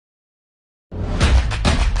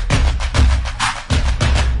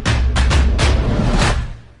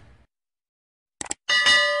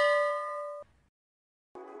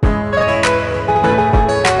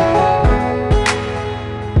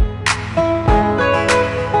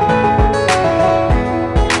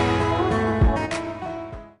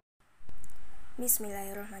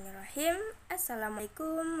Bismillahirrahmanirrahim.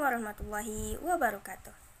 Assalamualaikum warahmatullahi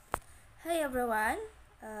wabarakatuh. Hi everyone,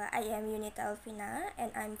 I am Yunita Elvina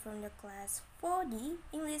and I'm from the class 4D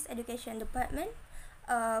English Education Department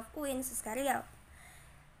of UIN Riau.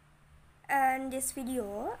 And this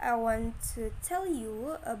video, I want to tell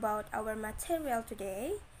you about our material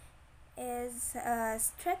today is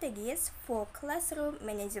strategies for classroom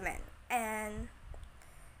management. And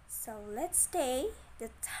so let's take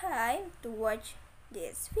the time to watch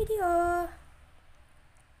this video.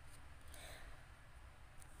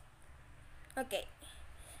 Okay,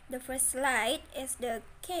 the first slide is the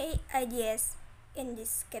key ideas in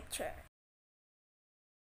this capture.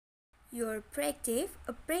 Your proactive,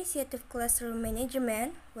 appreciative classroom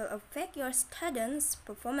management will affect your students'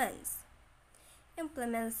 performance.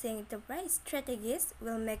 Implementing the right strategies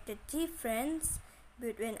will make the difference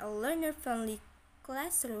between a learner-friendly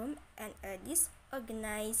classroom and a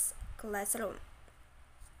disorganized classroom.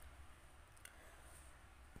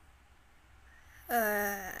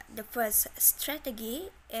 The first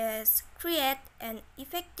strategy is create an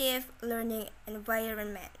effective learning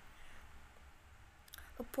environment.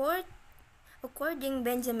 According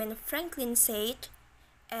Benjamin Franklin said,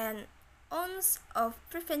 an ounce of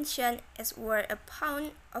prevention is worth a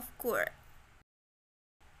pound of cure.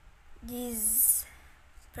 This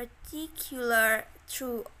particular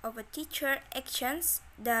true of a teacher actions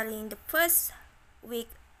during the first week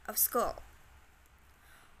of school.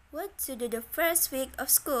 What to do the first week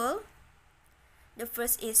of school? The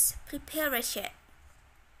first is preparation.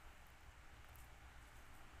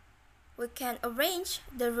 We can arrange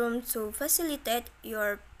the room to facilitate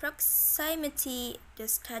your proximity to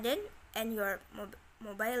student and your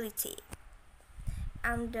mobility.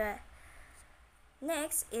 And the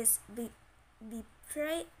next is be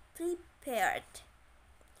prepared.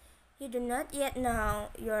 You do not yet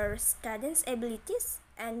know your students' abilities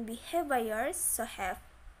and behaviors, so have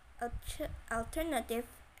alternative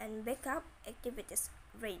and backup activities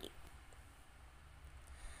ready.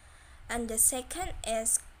 And the second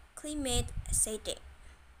is climate setting.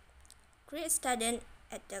 Greet students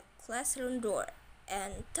at the classroom door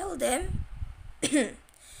and tell them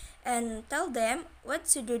what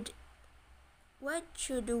to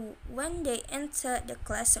do when they enter the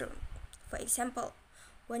classroom. For example,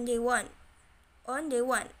 on day one,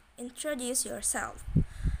 introduce yourself,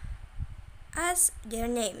 ask their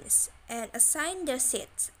names, and assign their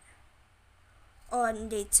seats. On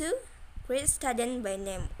day 2, greet students by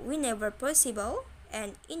name whenever possible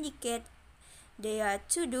and indicate they are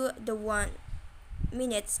to do the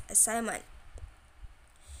 1-minute assignment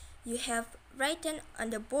you have written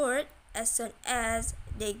on the board as soon as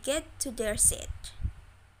they get to their seat.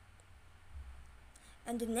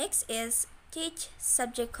 And the next is teach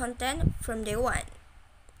subject content from day 1.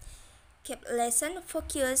 Keep lesson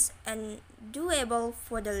focused and doable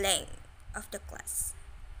for the length of the class.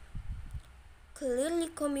 Clearly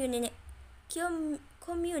communicate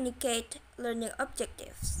learning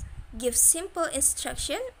objectives. Give simple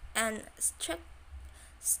instruction and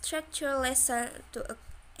structure lesson to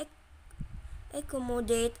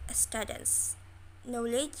accommodate students'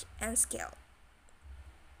 knowledge and skill.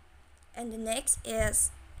 And the next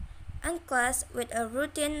is end class with a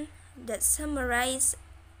routine that summarizes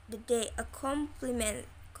the day accomplishment.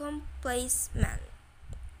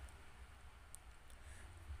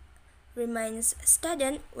 Reminds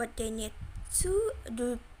students what they need to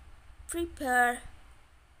do prepare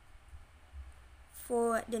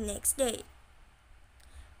for the next day.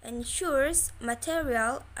 Ensures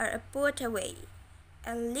material are put away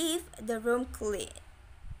and leave the room clean.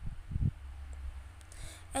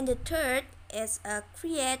 And the third is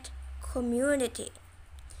create community.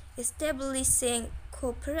 Establishing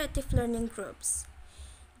cooperative learning groups.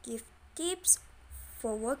 Give tips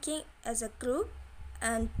for working as a group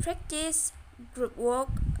and practice group work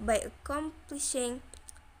by accomplishing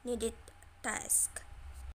needed tasks.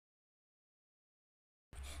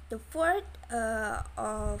 The fourth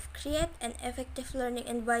of create an effective learning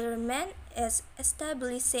environment is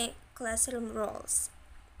establishing classroom roles.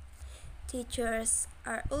 Teachers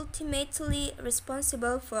are ultimately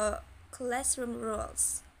responsible for classroom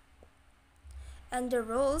roles. And the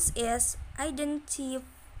roles is identify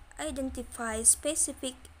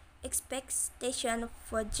specific expectation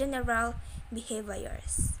for general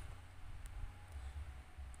behaviors.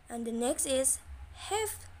 And the next is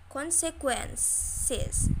have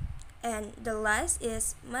consequences. And the last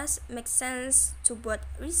is must make sense to both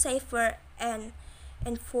receiver and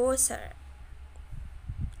enforcer.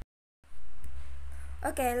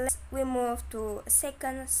 Okay, we move to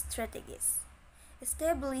second strategies.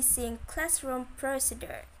 Establishing classroom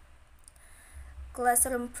procedure.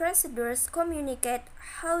 Classroom procedures communicate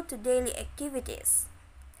how to daily activities,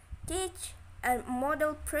 teach and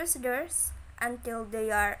model procedures until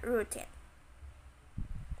they are routine.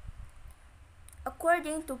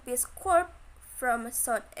 According to Peace Corp from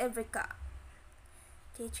South Africa,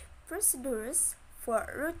 teach procedures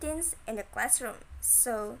for routines in the classroom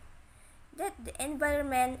so that the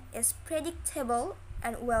environment is predictable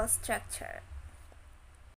and well structured.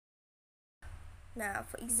 Now,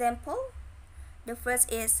 for example, the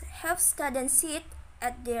first is have students sit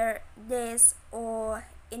at their desk or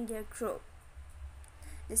in their group.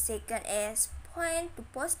 The second is point to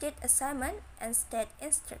post-it assignment and state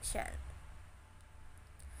instruction.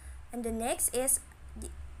 And the next is the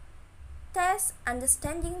test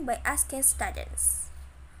understanding by asking students.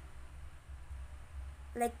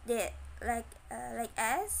 Like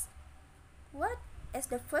as what is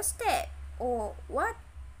the first step, or what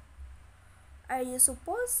are you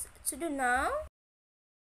supposed to do now?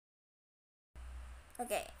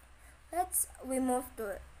 Okay, we move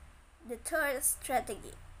to the third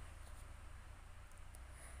strategy.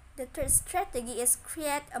 The third strategy is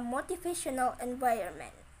create a motivational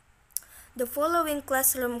environment. The following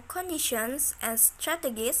classroom conditions and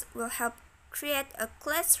strategies will help create a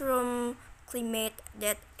classroom climate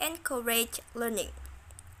that encourage learning.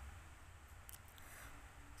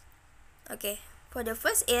 Okay, for the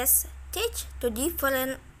first is teach to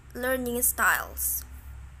different learning styles.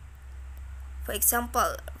 For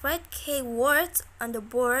example, write keywords on the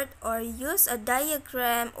board or use a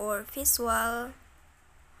diagram or visual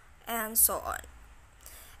and so on.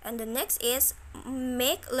 And the next is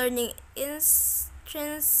make learning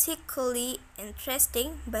intrinsically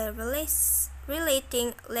interesting by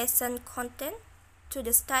relating lesson content to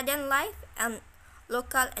the student life and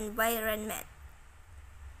local environment.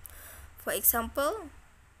 For example,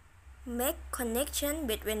 make connection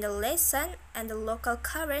between the lesson and the local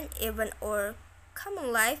current event or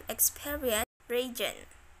common life experience region.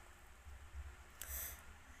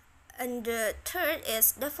 And the third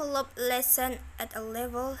is develop lesson at a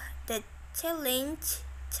level that challenges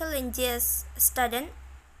student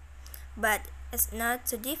but is not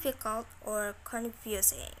too difficult or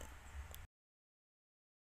confusing.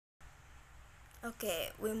 Okay,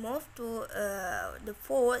 we move to the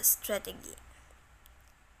fourth strategy.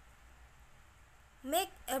 Make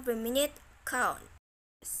every minute count.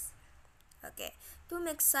 Okay, to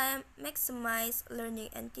maximize learning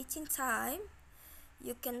and teaching time,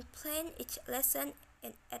 you can plan each lesson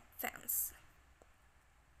in advance.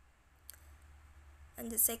 And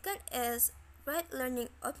the second is write learning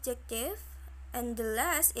objective, and the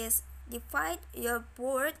last is divide your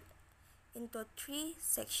board into 3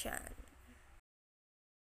 sections.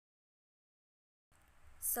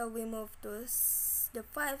 So we move to the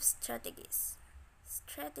 5 strategies.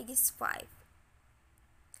 Strategies 5.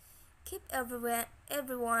 Keep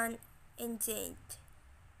everyone engaged.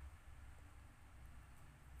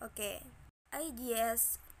 Okay,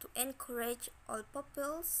 ideas to encourage all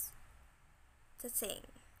pupils to think.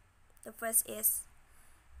 The first is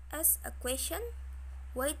ask a question,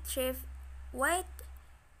 wait 3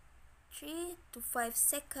 to 5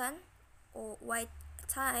 seconds or wait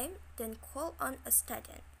time, then call on a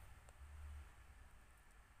student.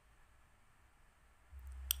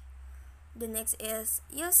 The next is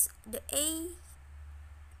use the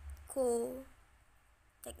echo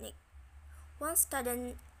technique. One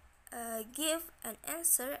student give an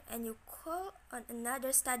answer and you call on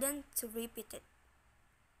another student to repeat it.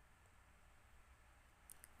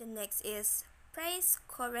 The next is praise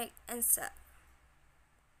correct answer.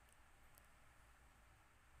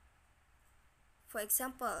 For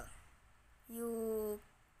example, you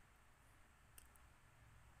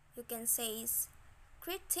can say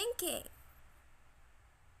great thinking,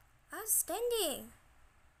 outstanding,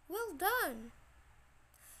 well done.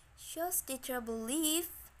 Shows teacher believe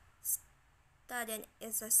student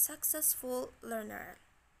is a successful learner.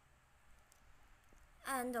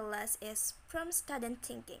 And the last is from student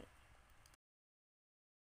thinking.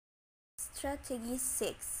 Strategy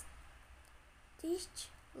 6. Teach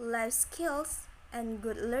life skills and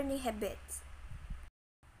good learning habits.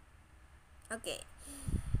 Okay,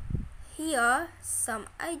 here are some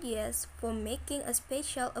ideas for making a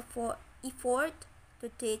special effort to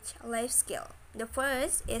teach life skill. The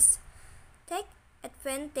first is take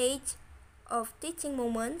advantage of teaching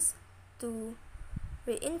moments to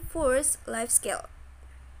reinforce life skill.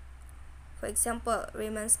 For example,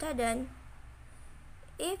 remind student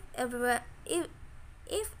if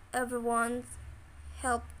everyone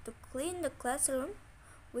help to clean the classroom,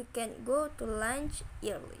 we can go to lunch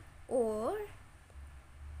early. Or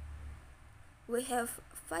we have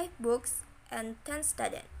 5 books and 10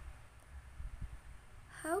 students.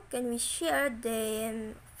 How can we share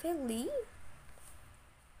them fairly?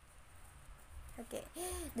 Okay,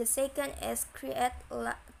 the second is create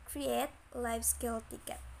life skill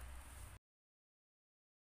ticket.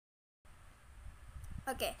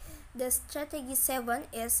 Okay, the strategy 7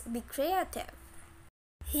 is be creative.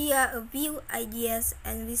 Here are a few ideas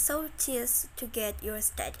and resources to get your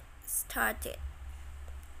study started.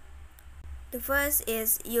 The first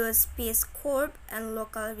is use Peace Corps and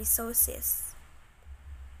local resources.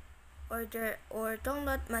 Order or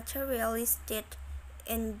download material listed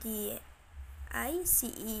in the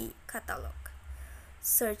ICE catalog.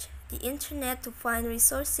 Search the internet to find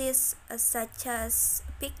resources such as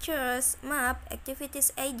pictures, map,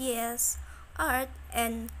 activities ideas, art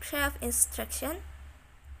and craft instruction,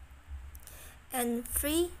 and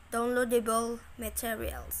free downloadable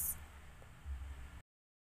materials.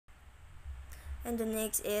 And the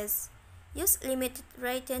next is use limited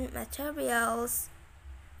written materials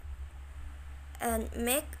and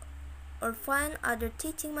make or find other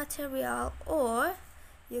teaching material, or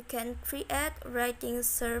you can create writing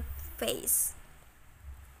surveys.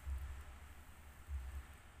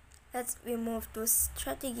 Let's move to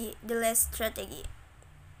the last strategy.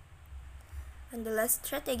 And the last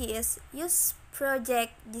strategy is use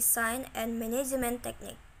project design and management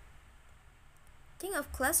technique. Think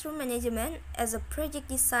of classroom management as a project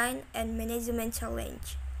design and management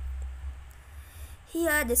challenge.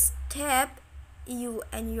 Here are the steps you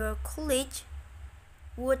and your college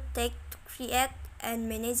would take to create and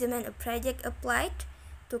management a project applied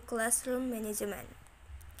to classroom management.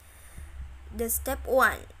 The step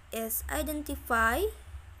 1 is identify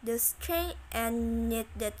the strength and need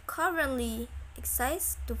that currently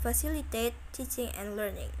exist to facilitate teaching and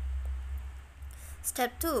learning.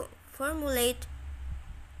 Step 2, formulate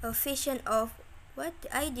a vision of what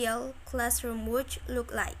the ideal classroom would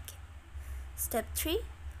look like. Step 3,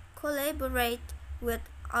 collaborate with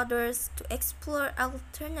others to explore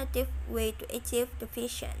alternative ways to achieve the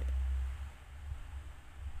vision.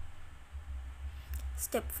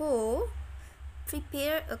 Step 4,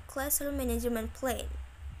 prepare a classroom management plan.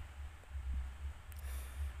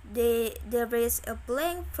 There is a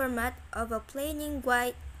blank format of a planning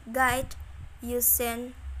guide used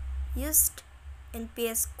in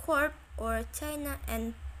Peace Corps or China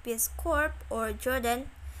and Peace Corps or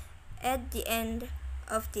Jordan at the end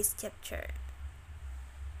of this chapter.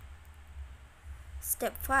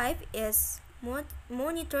 Step 5 is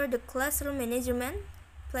monitor the classroom management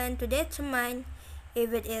plan to determine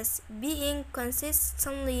if it is being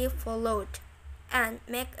consistently followed and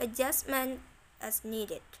make adjustments as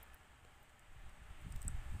needed.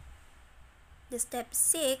 The step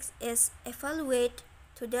 6 is evaluate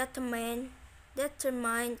to determine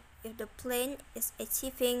if the plan is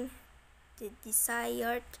achieving the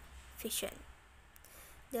desired vision.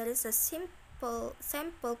 There is a simple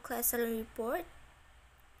sample classroom report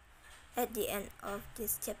at the end of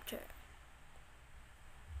this chapter.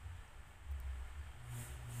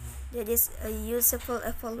 That is a useful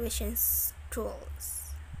evaluation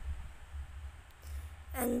tools.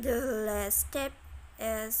 And the last step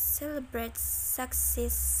is celebrate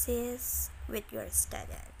successes with your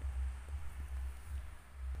student.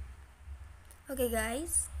 Okay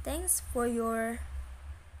guys, thanks for your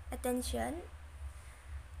attention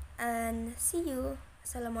and see you.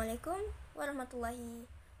 Assalamualaikum warahmatullahi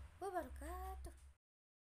wabarakatuh.